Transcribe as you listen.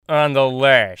On the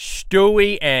last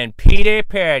Stewie and Peter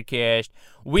podcast,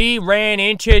 we ran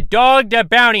into Dog the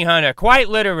Bounty Hunter, quite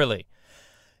literally.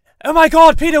 Oh my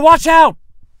god, Peter, watch out!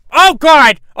 Oh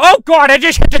god, I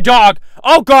just hit the dog!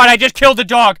 Oh god, I just killed the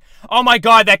dog! Oh my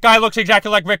god, that guy looks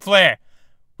exactly like Ric Flair.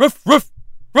 Ruff, ruff,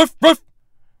 ruff, ruff,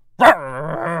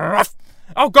 ruff.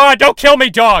 Oh god, don't kill me,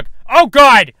 dog! Oh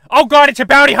god, it's a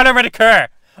bounty hunter at a car!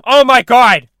 Oh my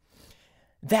god!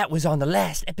 That was on the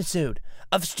last episode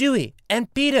of Stewie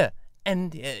and Peter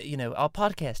and, our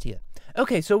podcast here.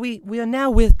 Okay, so we are now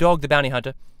with Dog the Bounty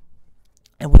Hunter,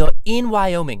 and we are in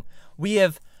Wyoming. We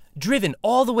have driven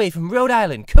all the way from Rhode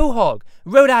Island, Quahog,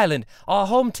 Rhode Island, our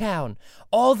hometown,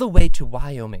 all the way to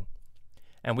Wyoming.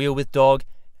 And we are with Dog.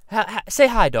 Say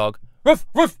hi, Dog. Ruff,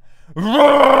 ruff,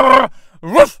 ruff,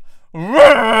 ruff.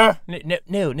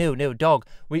 No, dog.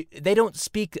 They don't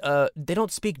speak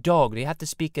dog. They have to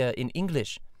speak in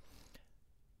English.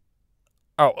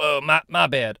 Oh, my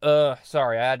bad.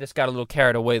 Sorry, I just got a little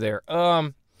carried away there.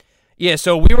 Yeah,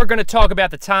 so we were going to talk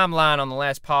about the timeline on the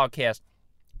last podcast.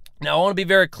 Now, I want to be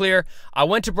very clear. I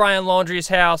went to Brian Laundrie's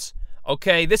house.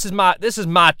 Okay, this is my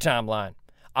timeline.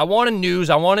 I wanted news.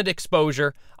 I wanted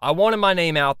exposure. I wanted my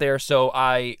name out there, so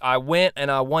I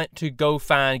went to go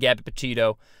find Gabby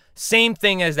Petito. Same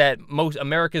thing as that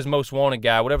America's Most Wanted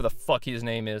guy, whatever the fuck his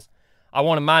name is. I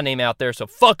wanted my name out there, so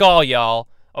fuck all y'all,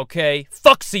 okay?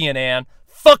 Fuck CNN.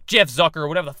 Fuck Jeff Zucker,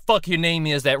 whatever the fuck your name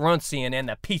is that runs CNN,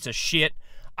 that piece of shit.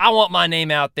 I want my name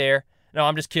out there. No,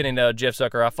 I'm just kidding, Jeff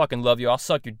Zucker. I fucking love you. I'll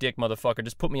suck your dick, motherfucker.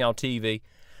 Just put me on TV.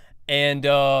 And,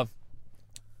 so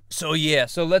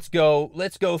let's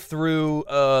go through,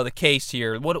 the case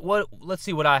here. Let's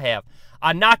see what I have.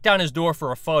 I knocked down his door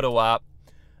for a photo op.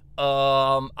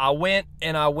 I went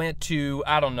to,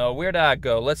 I don't know, where did I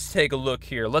go? Let's take a look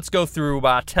here. Let's go through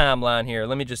my timeline here.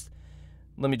 Let me just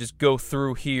go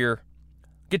through here.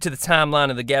 Get to the timeline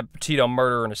of the Gabby Petito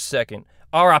murder in a second.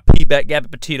 R.I.P. Gabby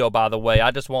Petito, by the way.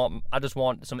 I just want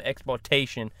some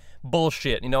exploitation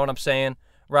bullshit. You know what I'm saying?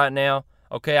 Right now.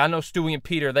 Okay, I know Stewie and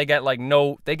Peter, they get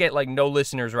no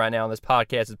listeners right now on this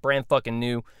podcast. It's brand fucking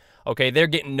new. Okay, they're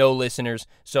getting no listeners,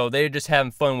 so they're just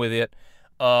having fun with it.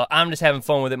 I'm just having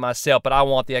fun with it myself, but I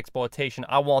want the exploitation.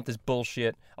 I want this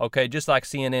bullshit. Okay, just like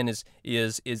CNN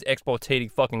is exploiting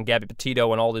fucking Gabby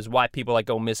Petito and all these white people that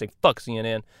go missing. Fuck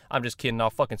CNN. I'm just kidding. I'll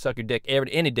fucking suck your dick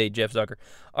any day, Jeff Zucker.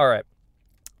 All right.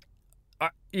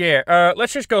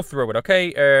 Let's just go through it,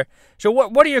 okay? So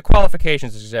what are your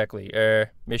qualifications exactly,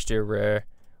 Mr.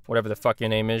 Whatever the fuck your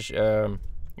name is?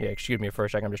 Excuse me for a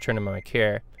second. I'm just turning my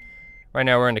car. Right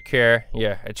now we're in the car.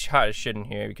 Yeah, it's hot as shit in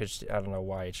here because I don't know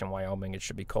why it's in Wyoming. It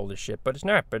should be cold as shit, but it's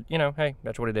not. But, hey,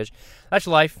 that's what it is. That's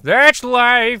life. That's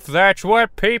life. That's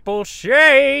what people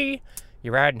say.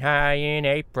 You're riding high in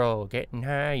April, getting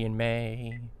high in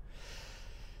May.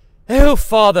 Oh,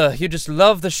 Father, you just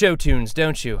love the show tunes,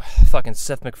 don't you? Fucking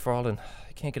Seth MacFarlane.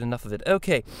 I can't get enough of it.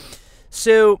 Okay,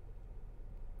 so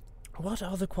what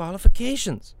are the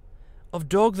qualifications of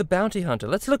Dog the Bounty Hunter?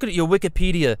 Let's look at your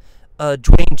Wikipedia,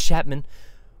 Dwayne Chapman.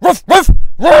 Ruff, ruff,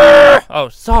 ruff! Oh,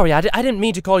 sorry, I didn't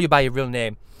mean to call you by your real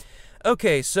name.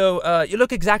 Okay, so you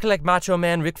look exactly like Macho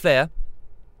Man Ric Flair.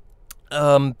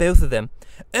 Both of them.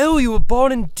 Oh, you were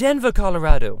born in Denver,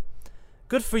 Colorado.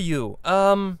 Good for you.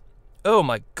 Oh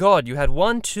my god, you had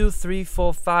 1, 2, 3,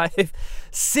 4, 5,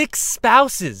 6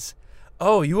 spouses.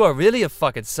 Oh, you are really a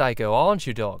fucking psycho, aren't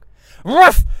you, dog?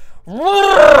 Ruff!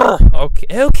 Okay,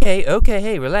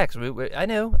 hey, relax. I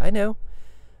know.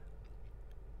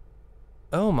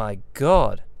 Oh my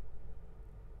god.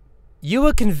 You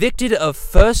were convicted of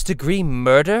first-degree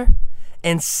murder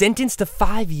and sentenced to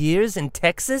 5 years in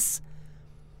Texas?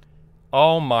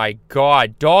 Oh my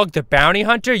god, Dog the Bounty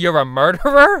Hunter, you're a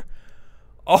murderer?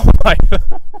 Oh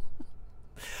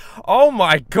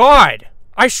my god!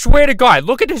 I swear to God,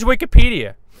 look at his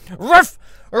Wikipedia. Ruff!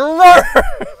 Ruff!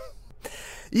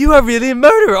 You are really a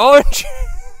murderer, aren't you?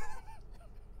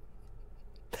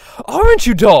 Aren't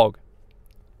you, dog?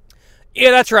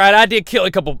 Yeah, that's right. I did kill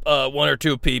a couple, 1 or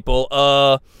 2 people.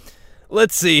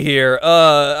 Let's see here.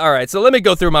 Alright, so let me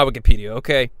go through my Wikipedia,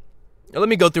 okay? Let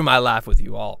me go through my life with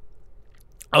you all.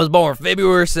 I was born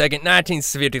February 2nd,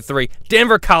 1953,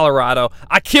 Denver, Colorado.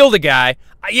 I killed a guy.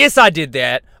 Yes, I did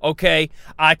that, okay?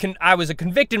 I was a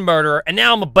convicted murderer, and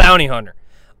now I'm a bounty hunter,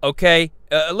 okay?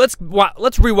 Let's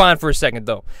rewind for a second,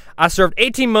 though. I served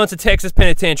 18 months at Texas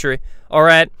Penitentiary, all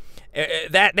right?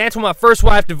 That's when my first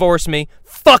wife divorced me.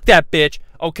 Fuck that bitch,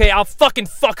 okay? I'll fucking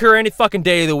fuck her any fucking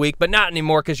day of the week, but not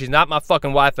anymore because she's not my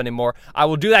fucking wife anymore. I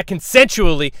will do that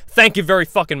consensually. Thank you very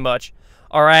fucking much,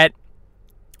 all right?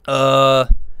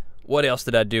 What else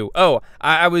did I do? Oh,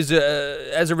 I was,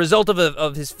 as a result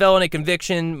of his felony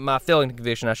conviction, my felony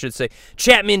conviction, I should say,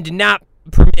 Chapman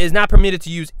is not permitted to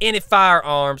use any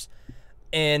firearms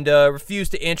and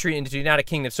refused to entry into the United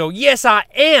Kingdom. So, yes, I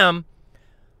am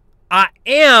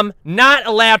not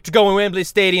allowed to go in Wembley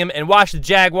Stadium and watch the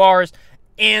Jaguars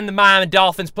and the Miami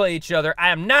Dolphins play each other. I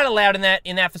am not allowed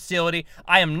in that facility.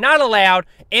 I am not allowed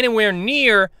anywhere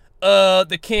near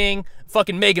the King,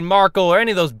 fucking Meghan Markle, or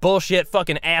any of those bullshit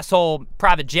fucking asshole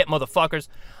private jet motherfuckers.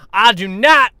 I do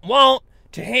not want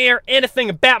to hear anything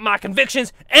about my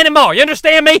convictions anymore. You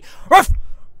understand me? Ruff,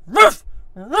 ruff,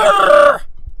 ruff.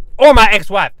 Or my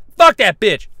ex-wife. Fuck that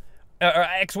bitch. Or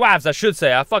ex-wives, I should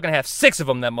say. I fucking have 6 of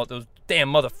them, those damn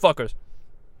motherfuckers.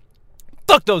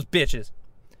 Fuck those bitches.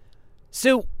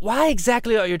 So, why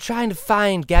exactly are you trying to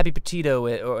find Gabby Petito,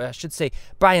 or I should say,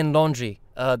 Brian Laundrie,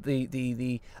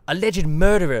 the alleged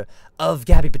murderer of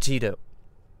Gabby Petito?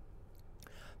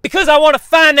 Because I want to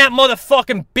find that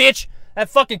motherfucking bitch that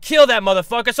fucking killed that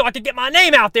motherfucker so I can get my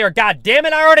name out there,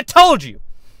 goddammit. I already told you.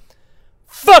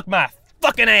 Fuck my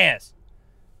fucking ass.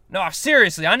 No,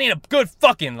 seriously, I need a good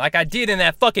fucking like I did in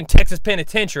that fucking Texas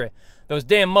penitentiary. Those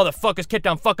damn motherfuckers kept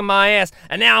on fucking my ass,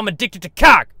 and now I'm addicted to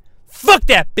cock. Fuck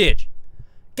that bitch.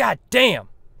 God damn.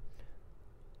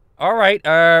 All right,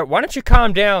 why don't you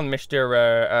calm down,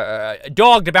 Mr.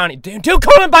 Dog the Bounty. Don't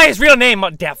call him by his real name,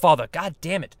 father. God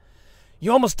damn it.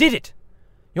 You almost did it.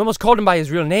 You almost called him by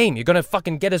his real name. You're gonna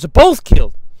fucking get us both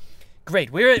killed.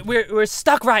 Great. We're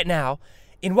stuck right now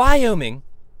in Wyoming.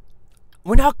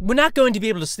 We're not going to be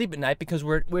able to sleep at night because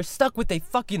we're stuck with a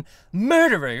fucking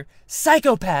murderer,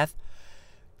 psychopath,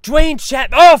 Dwayne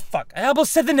Chapman. Oh fuck! I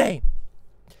almost said the name.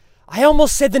 I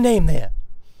almost said the name there.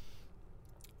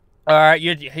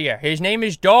 You're here. His name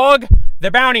is Dog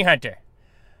the Bounty Hunter.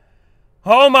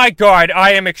 Oh my god,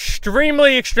 I am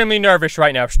extremely, extremely nervous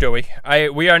right now,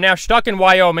 Stewie. We are now stuck in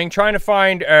Wyoming trying to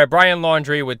find Brian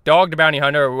Laundrie with Dog the Bounty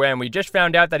Hunter, and we just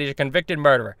found out that he's a convicted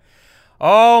murderer.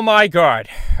 Oh my god.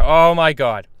 Oh my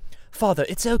god. Father,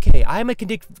 it's okay. I'm a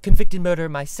convicted murderer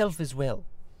myself as well.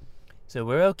 So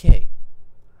we're okay.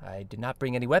 I did not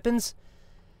bring any weapons.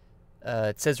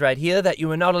 It says right here that you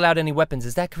are not allowed any weapons.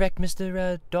 Is that correct,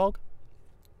 Mr. Dog?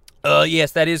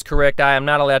 Yes, that is correct. I am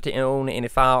not allowed to own any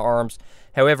firearms.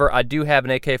 However, I do have an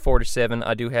AK-47.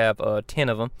 I do have 10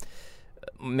 of them.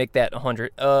 Make that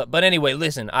 100. But anyway,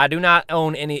 listen. I do not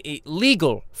own any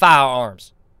illegal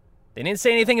firearms. They didn't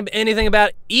say anything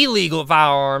about illegal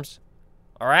firearms.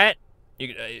 All right?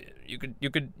 You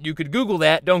could Google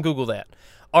that. Don't Google that.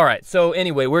 All right. So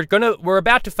anyway, we're gonna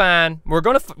try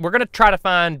to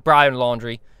find Brian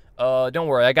Laundrie. Don't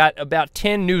worry. I got about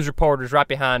 10 news reporters right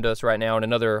behind us right now in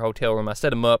another hotel room. I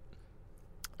set them up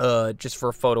just for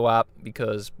a photo op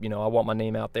because, I want my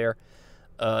name out there.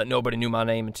 Nobody knew my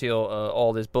name until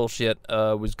all this bullshit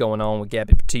was going on with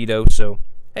Gabby Petito. So,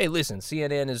 hey, listen,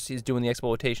 CNN is doing the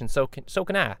exploitation, so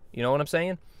can I. You know what I'm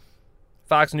saying?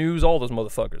 Fox News, all those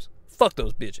motherfuckers. Fuck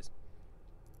those bitches.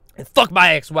 And fuck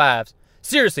my ex-wives.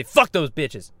 Seriously, fuck those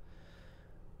bitches.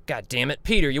 God damn it.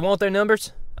 Peter, you want their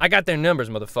numbers? I got their numbers,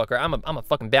 motherfucker. I'm a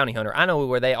fucking bounty hunter. I know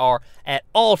where they are at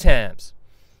all times.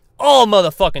 All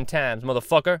motherfucking times,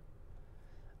 motherfucker.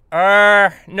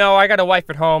 No, I got a wife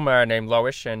at home named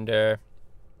Lois, and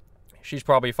she's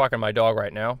probably fucking my dog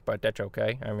right now, but that's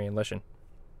okay. I mean, listen.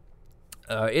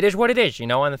 It is what it is,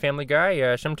 I'm the family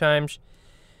guy. Sometimes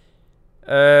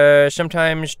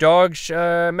dogs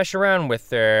mess around with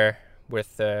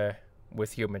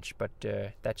humans, but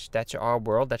that's our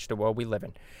world. That's the world we live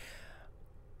in.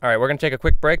 All right, we're gonna take a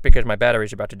quick break because my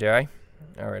battery's about to die.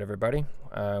 All right, everybody,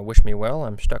 wish me well.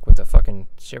 I'm stuck with a fucking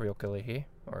serial killer here,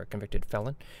 or a convicted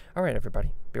felon. All right, everybody,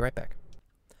 be right back.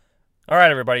 All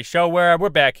right, everybody, so we're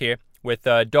back here with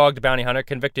Dog the Bounty Hunter,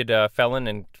 convicted felon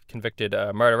and convicted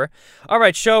murderer. All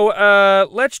right, so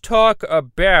let's talk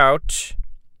about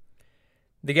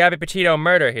the Gabby Petito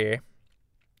murder here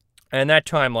and that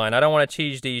timeline. I don't want to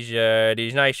tease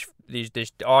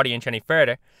this audience any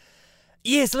further.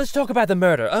 Yes, let's talk about the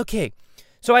murder. Okay,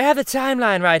 so I have the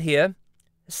timeline right here.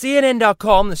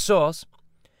 CNN.com, the source.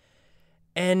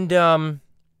 And,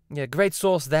 yeah, great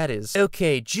source that is.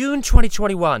 Okay, June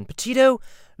 2021. Petito,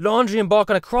 Laundrie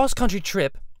embark on a cross-country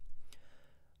trip,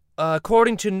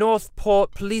 according to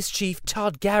Northport Police Chief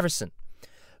Todd Garrison,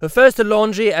 who refers to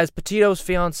Laundrie as Petito's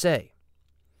fiancée.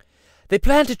 They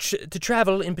plan to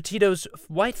travel in Petito's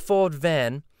white Ford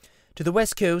van to the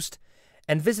West Coast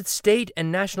and visit state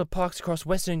and national parks across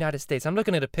western United States. I'm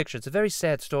looking at a picture. It's a very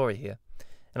sad story here,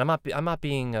 and I'm not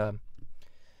being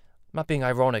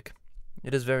ironic.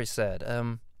 It is very sad.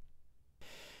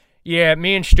 Yeah,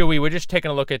 me and Stewie, we're just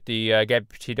taking a look at the Gabby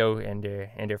Petito and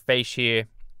her face here.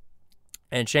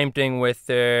 And same thing with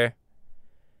Brian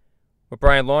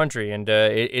Laundrie, and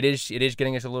it is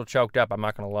getting us a little choked up. I'm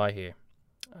not gonna lie here.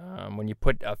 When you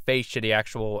put a face to the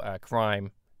actual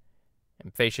crime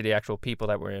and face to the actual people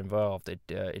that were involved,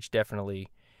 it's definitely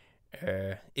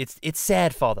it's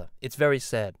sad, Father. It's very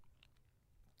sad.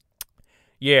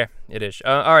 Yeah, it is.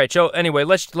 All right. So anyway,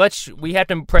 we have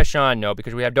to press on now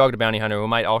because we have Dog the Bounty Hunter who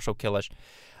might also kill us.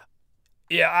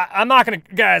 Yeah, I'm not gonna,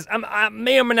 guys. I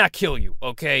may or may not kill you.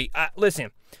 Okay,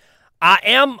 listen, I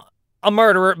am a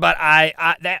murderer, but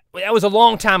that was a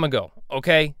long time ago.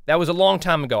 Okay, that was a long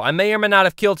time ago. I may or may not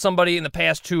have killed somebody in the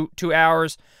past two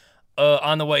hours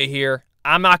on the way here.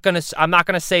 I'm not gonna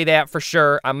say that for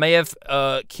sure. I may have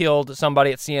killed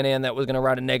somebody at CNN that was gonna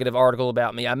write a negative article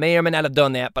about me. I may or may not have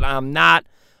done that, but I'm not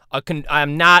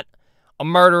a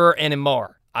murderer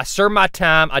anymore. I served my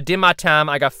time. I did my time.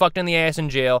 I got fucked in the ass in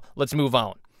jail. Let's move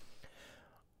on.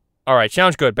 All right,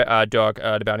 sounds good, Dog,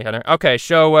 the Bounty Hunter. Okay,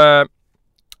 so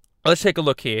let's take a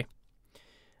look here.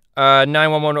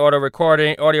 911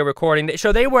 audio recording.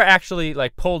 So they were actually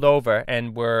like pulled over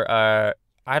and were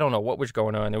I don't know what was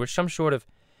going on. There was some sort of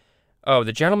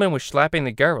the gentleman was slapping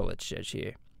the girl. It says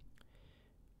here.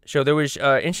 So there was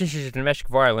instances of domestic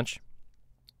violence.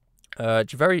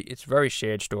 It's a very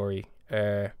sad story.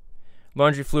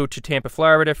 Laundrie flew to Tampa,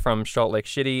 Florida from Salt Lake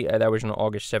City. That was on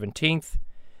August 17th.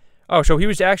 Oh, so he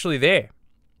was actually there.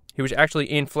 He was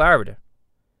actually in Florida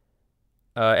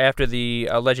after the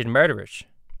alleged murders.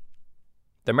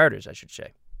 The murders, I should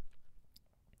say.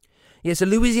 Yes, a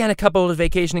Louisiana couple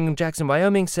vacationing in Jackson,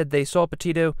 Wyoming said they saw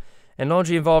Petito and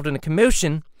Laundrie involved in a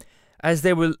commotion as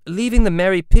they were leaving the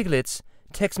Mary Piglets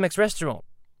Tex-Mex restaurant.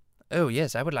 Oh,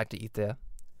 yes, I would like to eat there.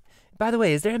 By the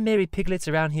way, is there a Mary Piglets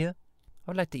around here?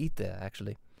 I would like to eat there,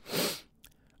 actually.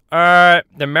 The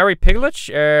Mary Piglets?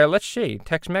 Let's see.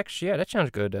 Tex-Mex? Yeah, that sounds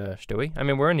good, Stewie. I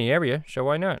mean, we're in the area, so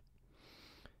why not?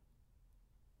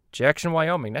 Jackson,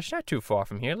 Wyoming. That's not too far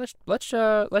from here. Let's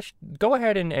go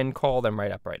ahead and call them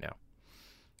right up right now.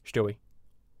 Stewie.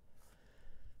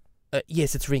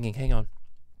 Yes, it's ringing. Hang on.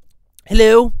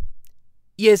 Hello?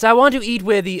 Yes, I want to eat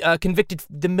where the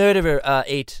murderer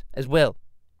ate as well.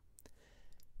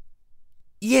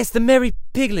 Yes, the Mary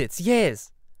Piglets,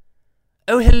 yes.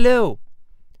 Oh, hello.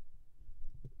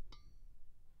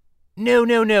 No,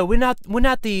 we're not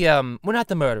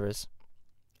the murderers.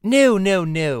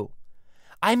 No.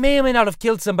 I may or may not have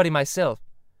killed somebody myself.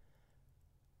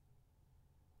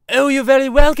 Oh, you're very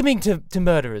welcoming to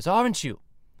murderers, aren't you?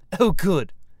 Oh,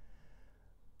 good.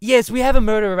 Yes, we have a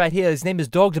murderer right here. His name is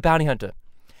Dog the Bounty Hunter.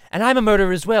 And I'm a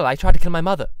murderer as well. I tried to kill my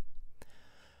mother.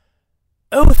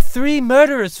 Oh, 3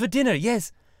 murderers for dinner,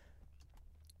 yes.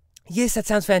 Yes, that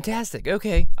sounds fantastic.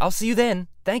 Okay, I'll see you then.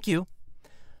 Thank you.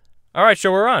 All right,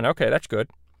 so we're on. Okay, that's good.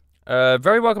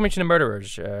 Very welcoming to the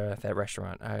murderers, that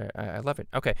restaurant. I love it.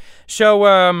 Okay,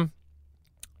 so,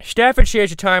 Stafford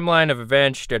shares a timeline of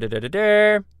events.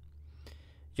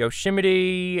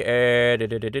 Yosemite.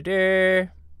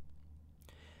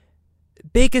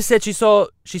 Baker said she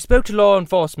spoke to law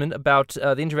enforcement about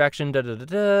the interaction.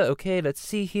 Okay, let's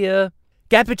see here.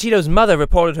 Gabby Petito's mother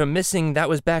reported her missing. That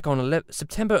was back on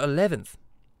September 11th.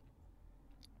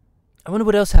 I wonder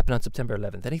what else happened on September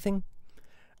 11th. Anything?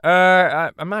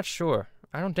 I'm not sure.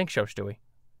 I don't think so, Stewie.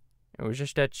 It was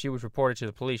just that she was reported to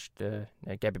the police, that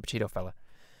Gabby Petito fella.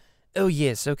 Oh,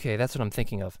 yes, okay, that's what I'm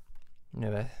thinking of.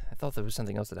 No, I thought there was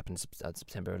something else that happened on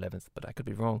September 11th, but I could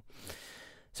be wrong.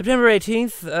 September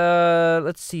 18th,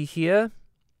 let's see here.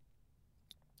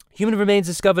 Human remains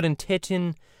discovered in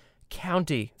Teton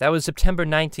County. That was September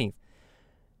 19th.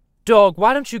 Dog,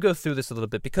 why don't you go through this a little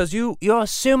bit? Because you're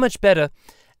so much better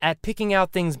at picking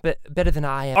out things better than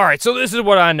I am. All right, so this is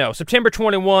what I know. September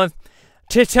 21st,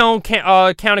 Teton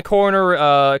County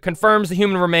Coroner confirms the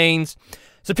human remains.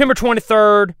 September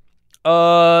 23rd,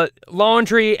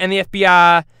 Laundrie and the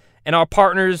FBI and our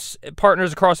partners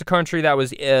across the country, that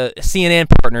was CNN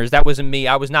partners. That wasn't me.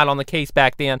 I was not on the case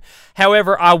back then.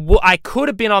 However, I could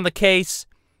have been on the case.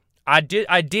 I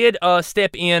did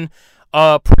step in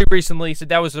pretty recently. So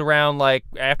that was around like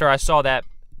after I saw that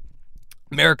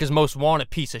America's Most Wanted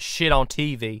piece of shit on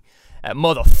TV. That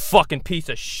motherfucking piece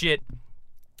of shit.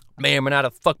 May or may not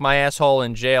have fucked my asshole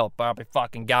in jail. Probably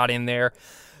fucking got in there.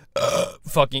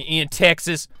 Fucking in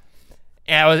Texas.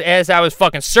 As I was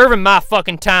fucking serving my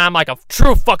fucking time like a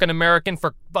true fucking American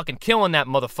for fucking killing that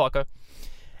motherfucker.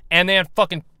 And then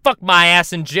fucking fuck my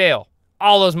ass in jail.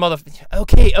 All those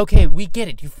Okay, we get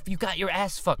it. You got your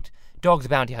ass fucked, Dog the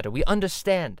Bounty Hunter. We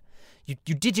understand. You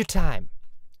did your time.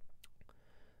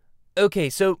 Okay,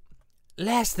 so,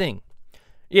 last thing.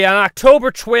 Yeah, on October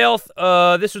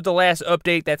 12th, this was the last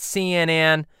update that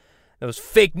CNN, Those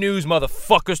fake news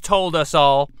motherfuckers told us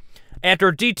all. After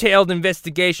a detailed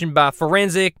investigation by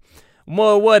forensic,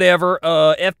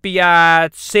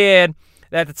 FBI said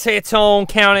that the Teton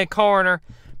County coroner,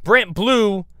 Brent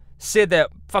Blue, said that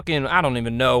fucking, I don't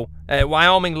even know,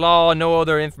 Wyoming law, no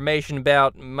other information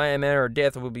about manner or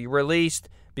death will be released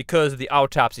because of the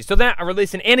autopsy. So they're not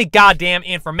releasing any goddamn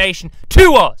information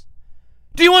to us.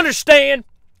 Do you understand?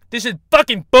 This is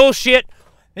fucking bullshit.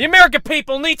 The American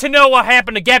people need to know what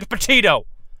happened to Gabby Petito.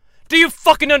 Do you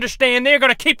fucking understand? They're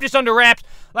going to keep this under wraps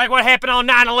like what happened on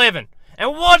 9/11.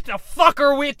 And what the fuck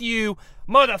are with you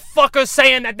motherfuckers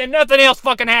saying that nothing else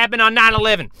fucking happened on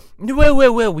 9/11?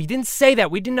 Well, we didn't say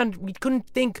that. We couldn't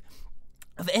think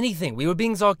of anything. We were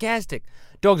being sarcastic.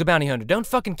 Dog the Bounty Hunter, don't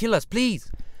fucking kill us,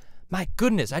 please. My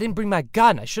goodness, I didn't bring my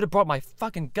gun. I should have brought my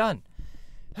fucking gun.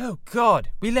 Oh, God,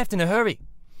 we left in a hurry.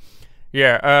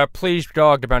 Yeah, please,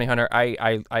 Dog the Bounty Hunter.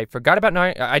 I forgot about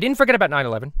I didn't forget about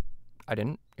 9/11. I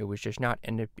didn't. It was just not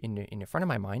in the front of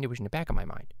my mind. It was in the back of my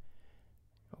mind.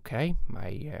 Okay,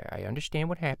 I understand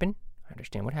what happened. I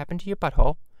understand what happened to your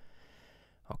butthole.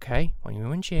 Okay, when you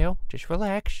were in jail, just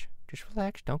relax. Just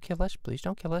relax. Don't kill us. Please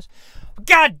don't kill us.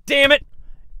 God damn it!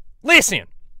 Listen,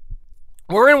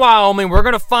 we're in Wyoming. We're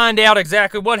gonna find out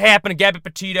exactly what happened to Gabby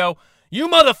Petito. You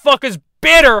motherfuckers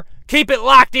better keep it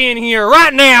locked in here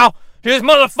right now to this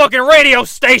motherfucking radio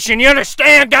station. You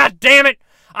understand? God damn it!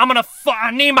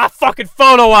 I need my fucking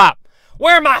photo op.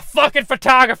 Where are my fucking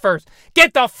photographers?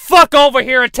 Get the fuck over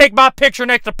here and take my picture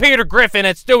next to Peter Griffin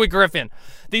and Stewie Griffin.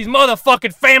 These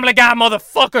motherfucking Family Guy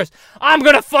motherfuckers. I'm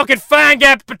gonna fucking find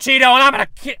Gabby Petito and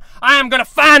I am gonna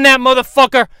find that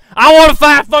motherfucker. I wanna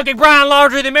find fucking Brian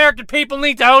Laundrie. The American people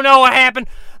need to know what happened.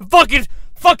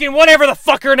 Fucking whatever the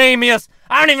fuck her name is.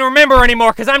 I don't even remember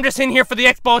anymore because I'm just in here for the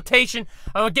exploitation.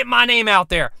 I'll get my name out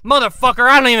there. Motherfucker,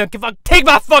 I don't even give a take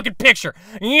my fucking picture.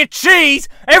 And you cheese.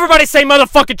 Everybody say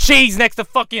motherfucking cheese next to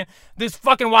this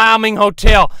fucking Wyoming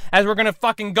hotel as we're gonna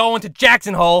fucking go into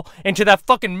Jackson Hole, into that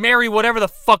fucking Mary whatever the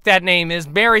fuck that name is.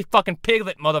 Mary fucking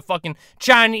Piglet motherfucking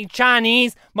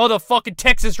Chinese motherfucking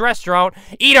Texas restaurant.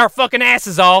 Eat our fucking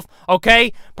asses off,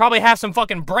 okay? Probably have some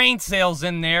fucking brain cells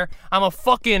in there.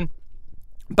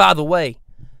 By the way,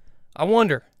 I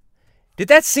wonder, did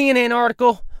that CNN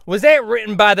article, was that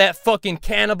written by that fucking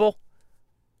cannibal?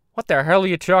 What the hell are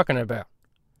you talking about?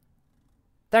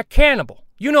 That cannibal.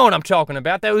 You know what I'm talking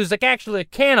about. That was like actually a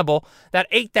cannibal that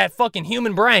ate that fucking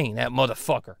human brain, that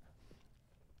motherfucker.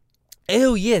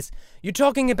 Oh, yes. You're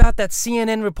talking about that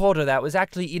CNN reporter that was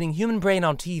actually eating human brain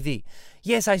on TV.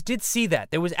 Yes, I did see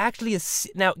that. There was actually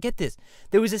now, get this.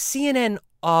 There was a CNN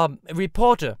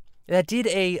reporter that did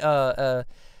a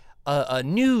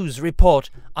news report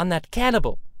on that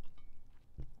cannibal.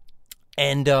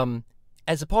 And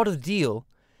as a part of the deal,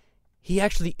 he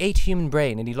actually ate human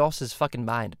brain and he lost his fucking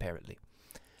mind, apparently.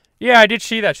 Yeah, I did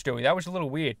see that story. That was a little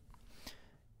weird.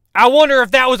 I wonder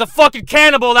if that was a fucking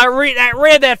cannibal that read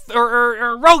that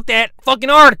or wrote that fucking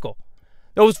article.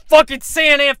 Those fucking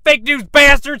CNN fake news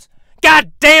bastards.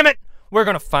 God damn it. We're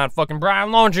gonna find fucking Brian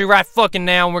Laundrie right fucking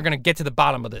now and we're gonna get to the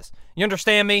bottom of this. You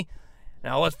understand me?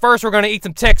 Now, first we're going to eat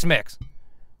some Tex-Mex.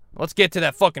 Let's get to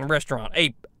that fucking restaurant.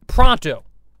 Hey, pronto.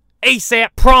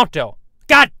 ASAP pronto.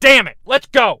 God damn it. Let's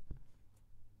go.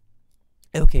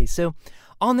 Okay, so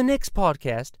on the next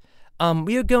podcast,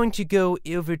 we are going to go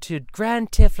over to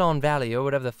Grand Teflon Valley, or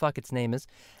whatever the fuck its name is,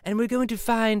 and we're going to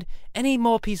find any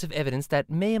more piece of evidence that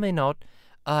may or may not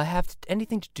have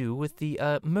anything to do with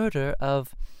the murder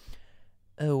of...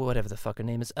 Oh, whatever the fuck her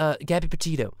name is. Gabby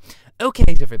Petito.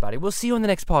 Okay, everybody. We'll see you on the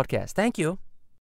next podcast. Thank you.